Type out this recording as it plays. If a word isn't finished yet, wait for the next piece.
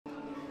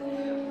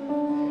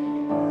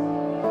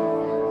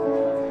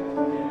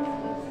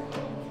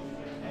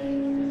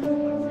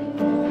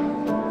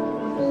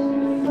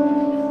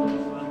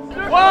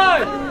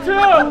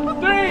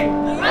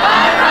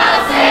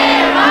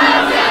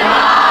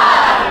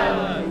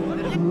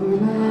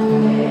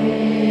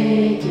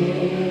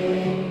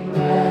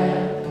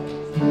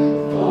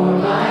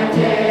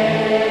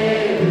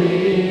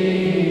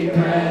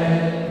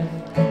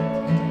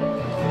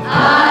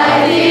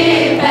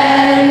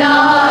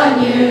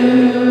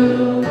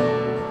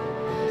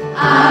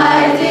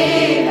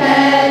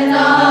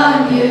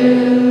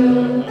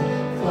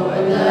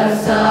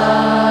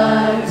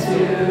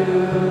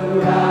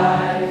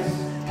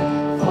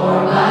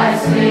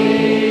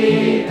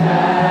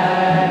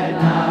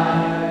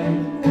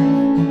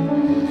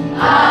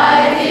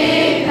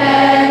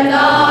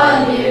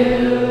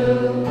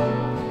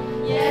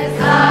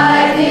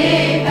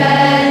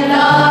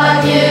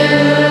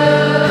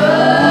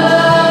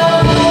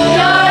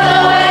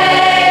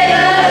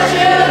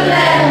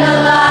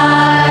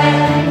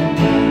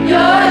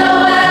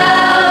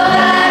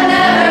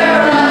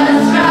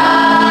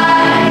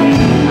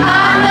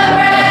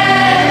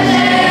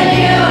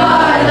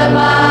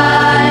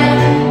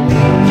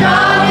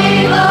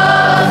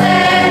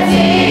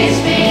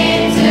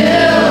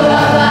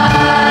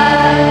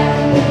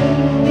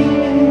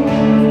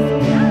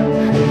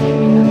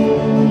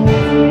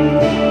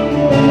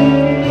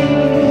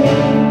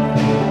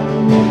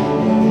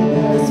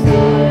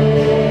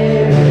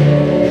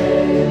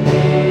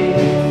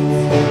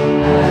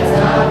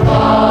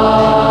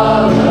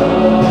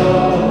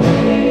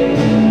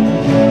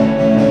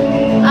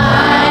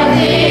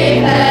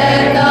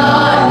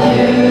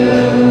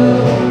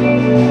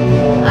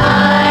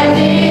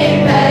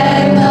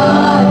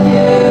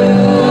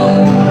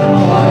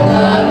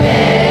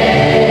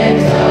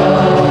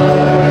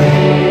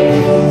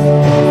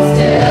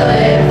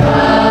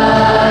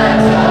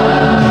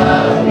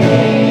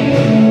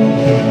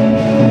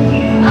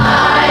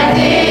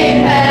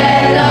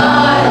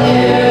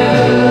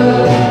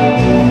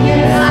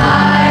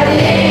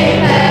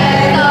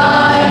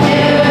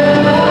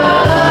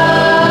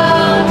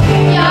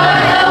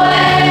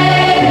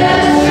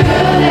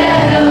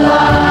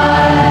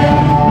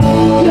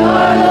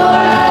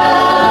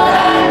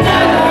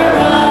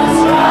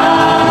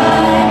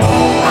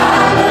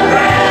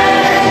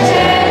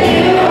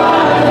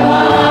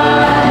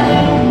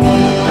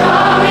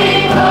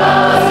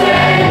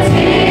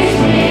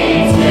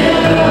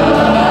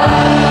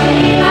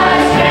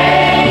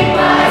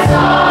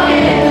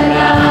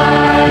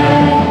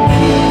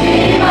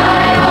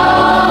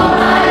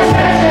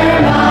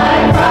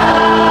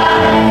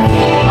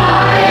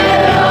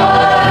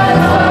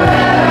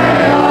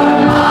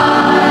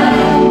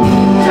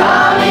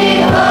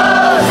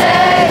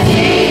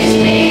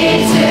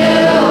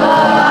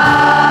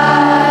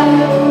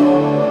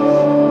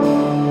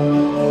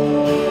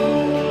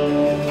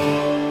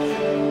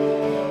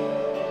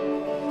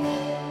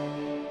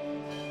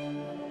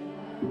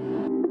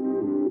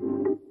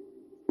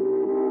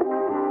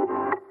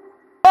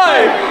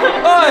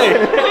Oi!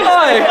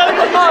 Oi!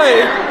 Oi!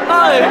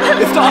 Oi!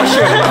 It's the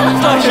usher!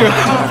 It's the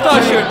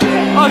usher!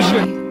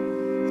 Usher!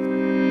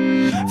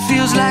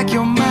 Feels like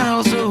you're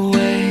miles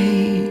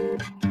away.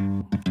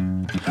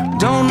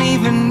 Don't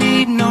even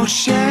need no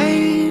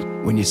shade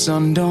when your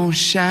sun don't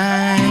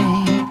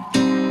shine.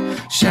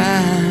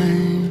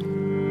 Shine.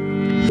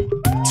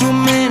 Too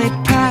many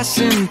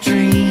passing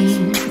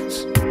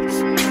dreams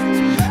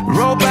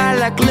roll by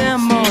like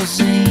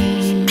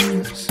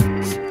limousines.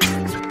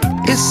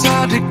 It's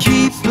hard to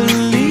keep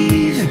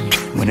believing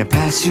when they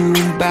pass you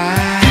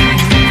by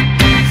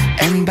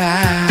and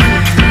by.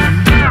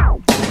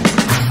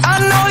 I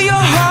know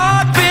your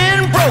heart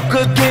been broke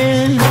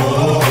again. I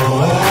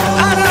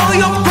know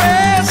your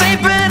prayers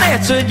ain't been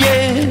answered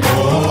yet.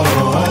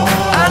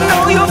 I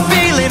know you're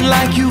feeling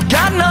like you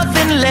got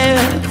nothing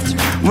left.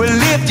 Well,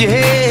 lift your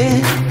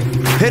head.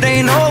 It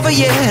ain't over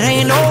yet,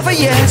 ain't over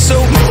yet. So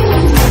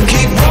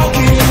keep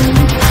walking,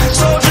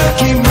 soldier,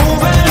 keep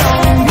moving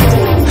on.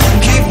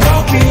 Keep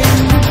walking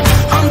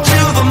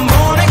until the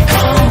morning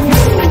comes.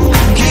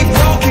 Keep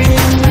walking,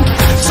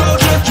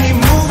 soldier, keep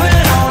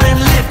moving on and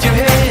lift your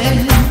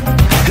head.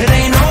 It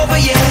ain't over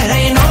yet,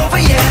 ain't over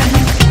yet.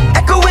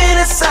 Echoing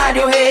inside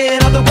your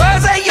head are the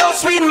words that your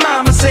sweet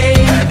mama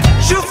said.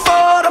 Shoot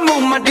for the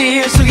moon, my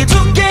dear. So you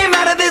took game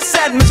out of this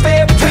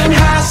atmosphere between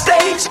high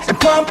stakes and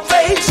pump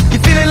fakes. You're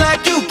feeling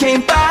like you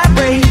can't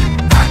vibrate.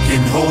 I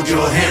can hold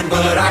your hand,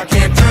 but I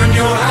can't turn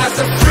your eyes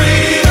to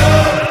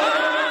freedom.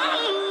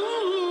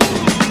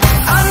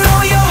 I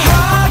know your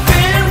heart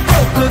been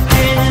broke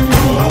again.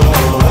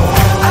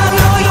 I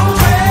know your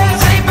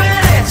prayers ain't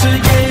been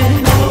answered yet.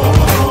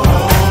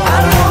 I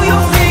know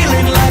you're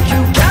feeling like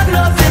you got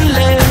nothing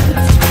left.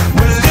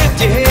 Well, lift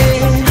your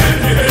head.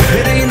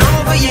 It ain't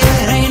over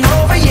yet, ain't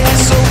over yet.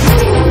 So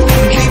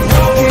keep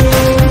walking,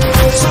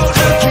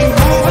 soldier, keep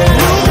moving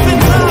on.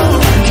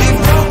 Keep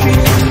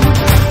walking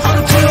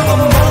until the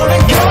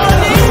morning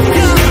comes.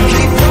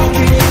 Keep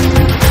walking,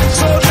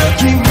 soldier,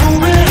 keep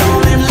moving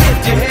on and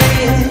lift your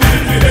head.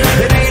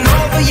 It ain't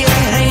over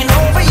yet, ain't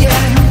over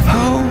yet.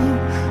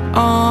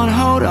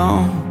 Hold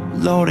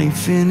on, Lord ain't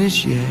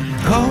finished yet.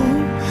 Hold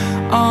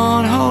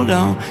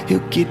on, he'll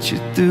get you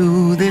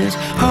through this.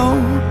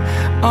 Hold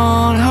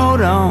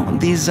on,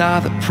 these are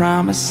the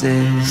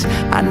promises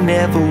I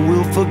never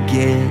will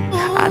forget.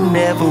 I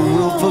never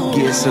will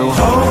forget. So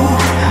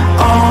hold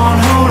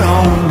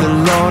on, the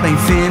Lord ain't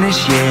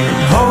finished yet.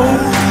 Hold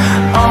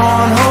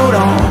on,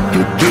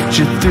 he'll get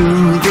you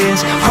through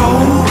this.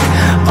 Hold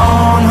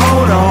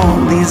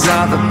on, these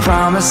are the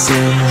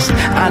promises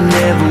I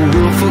never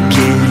will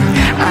forget.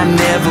 I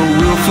never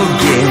will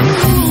forget.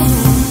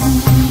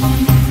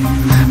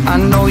 I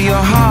know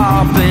your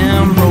heart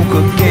been broke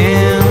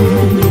again.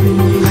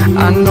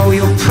 I know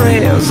your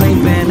prayers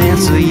ain't been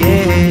answered yet.